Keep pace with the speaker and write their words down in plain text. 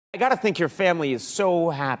I gotta think your family is so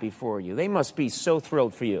happy for you. They must be so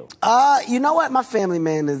thrilled for you. You know what? My family,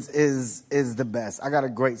 man, is the best. I got a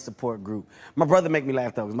great support group. My brother make me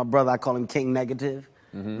laugh though. 'Cause my brother, I call him King Negative.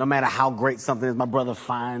 No matter how great something is, my brother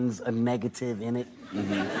finds a negative in it.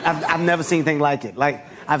 I've never seen anything like it. Like,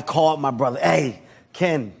 I've called my brother, hey,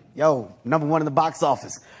 Ken, yo, #1 in the box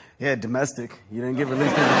office. Yeah, domestic. You didn't get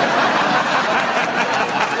released.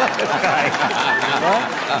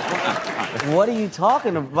 What are you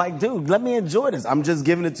talking about? Like, dude, let me enjoy this. I'm just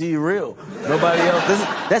giving it to you real. Nobody else.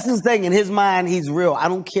 That's his thing. In his mind, he's real. I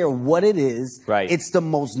don't care what it is. Right. It's the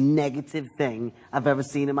most negative thing I've ever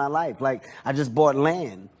seen in my life. Like, I just bought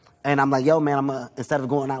land. And I'm like, yo, man, instead of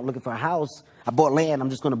going out looking for a house, I bought land. I'm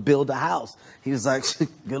just going to build a house. He was like,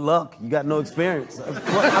 good luck. You got no experience.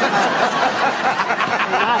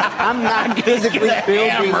 I'm not physically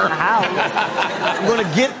building a house. I'm going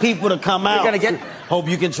to get people to come out. You're gonna get... Hope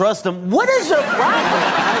you can trust them. What is your problem?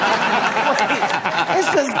 It's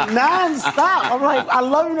just nonstop. I'm like, I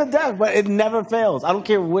love you to death, but it never fails. I don't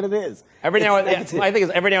care what it is. Every now and then, I think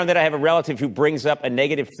it's every now and then I have a relative who brings up a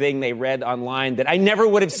negative thing they read online that I never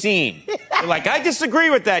would have seen. They're like, I disagree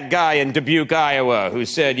with that guy in Dubuque, Iowa, who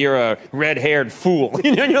said you're a red-haired fool.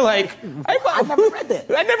 You know, and you're like, I never read that.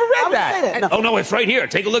 I never read that. No. Oh no, it's right here.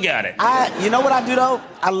 Take a look at it. You know what I do though?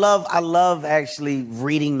 I love actually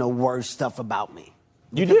reading the worst stuff about me.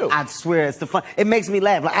 You do? I swear, it's the fun. It makes me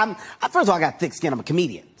laugh. Like first of all, I got thick skin. I'm a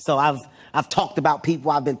comedian, so I've talked about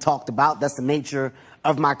people. I've been talked about. That's the nature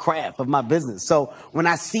of my craft, of my business. So when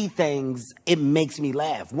I see things, it makes me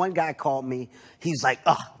laugh. One guy called me. He's like,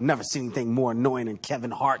 "Oh, never seen anything more annoying than Kevin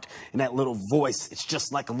Hart and that little voice. It's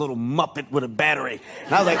just like a little Muppet with a battery."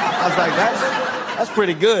 And I was like, that's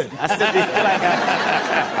pretty good.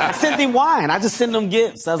 I sent him wine. I just send him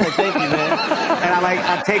gifts. I was like, thank you, man. And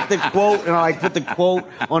I take the quote and I put the quote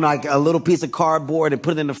on like a little piece of cardboard and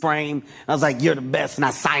put it in the frame. And I was like, you're the best, and I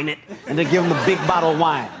sign it and then give him a big bottle of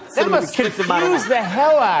wine. That must confuse the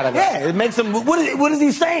hell out of them. Yeah, it makes them. What is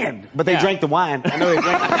he saying? But they drank the wine. I know they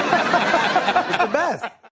drank it. It's the best.